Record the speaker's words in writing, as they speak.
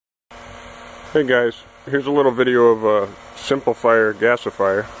Hey guys, here's a little video of a Simplifier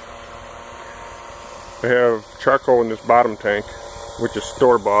gasifier. I have charcoal in this bottom tank, which is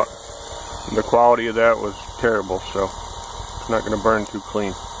store-bought. The quality of that was terrible, so it's not going to burn too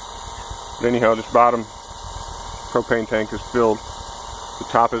clean. But anyhow, this bottom propane tank is filled. The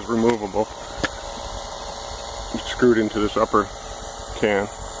top is removable. It's screwed into this upper can.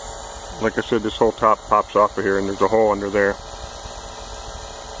 Like I said, this whole top pops off of here and there's a hole under there.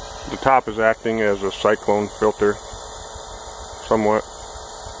 The top is acting as a cyclone filter, somewhat.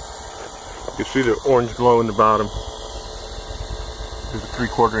 You see the orange glow in the bottom. There's a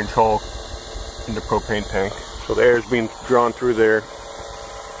 3/4 inch hole in the propane tank. So the air is being drawn through there,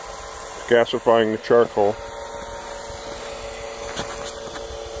 gasifying the charcoal.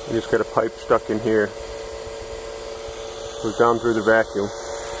 You just got a pipe stuck in here. Goes down through the vacuum.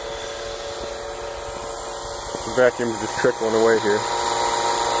 The vacuum is just trickling away here.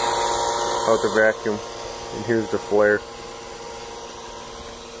 Out the vacuum, and here's the flare.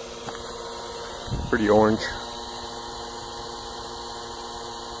 Pretty orange.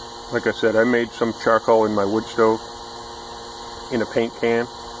 Like I said, I made some charcoal in my wood stove in a paint can,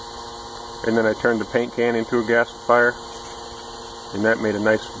 and then I turned the paint can into a gasifier, and that made a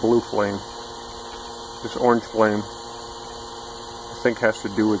nice blue flame. This orange flame I think has to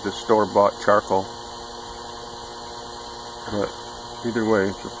do with the store-bought charcoal, but either way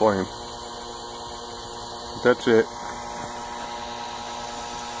it's a flame. That's it.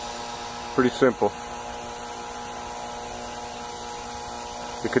 Pretty simple.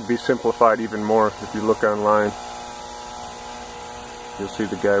 It could be simplified even more if you look online. You'll see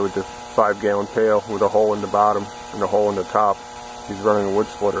the guy with the 5-gallon pail with a hole in the bottom and a hole in the top. He's running a wood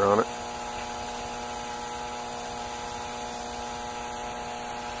splitter on it.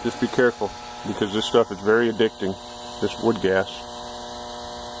 Just be careful, because this stuff is very addicting, this wood gas.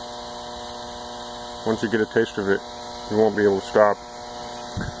 Once you get a taste of it, you won't be able to stop.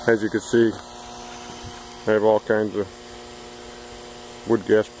 As you can see, I have all kinds of wood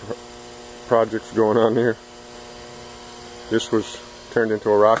gas projects going on here. This was turned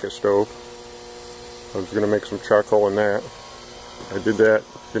into a rocket stove. I was going to make some charcoal in that. I did that,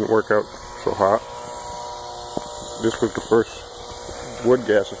 didn't work out so hot. This was the first wood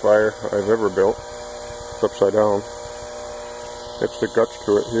gasifier I've ever built. It's upside down. That's the guts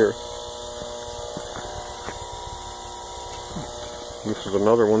to it here. This is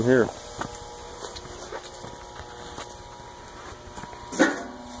another one here.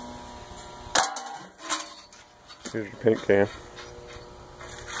 Here's your paint can.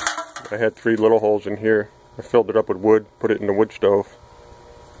 I had 3 little holes in here. I filled it up with wood, put it in the wood stove.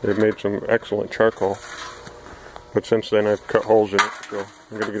 It made some excellent charcoal. But since then I've cut holes in it, so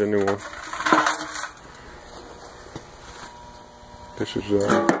I'm going to get a new one. This is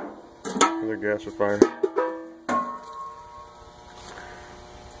another gasifier.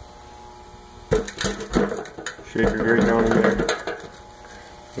 Shake it right down in there.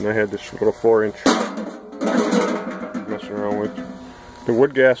 And I had this little 4-inch messing around with. The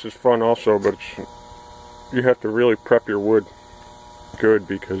wood gas is fun also, but you have to really prep your wood good,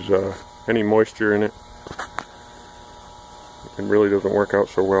 because any moisture in it, it really doesn't work out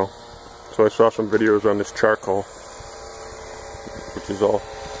so well. So I saw some videos on this charcoal, which is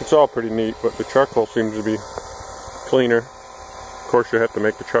it's all pretty neat, but the charcoal seems to be cleaner. Of course you have to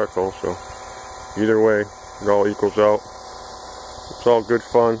make the charcoal, so either way it all equals out. It's all good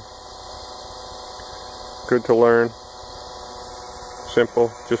fun, good to learn,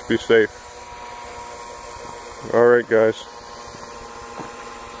 simple, just be safe. Alright guys,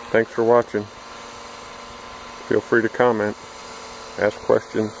 thanks for watching. Feel free to comment, ask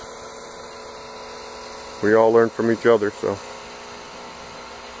questions. We all learn from each other, so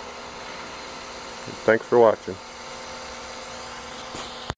thanks for watching.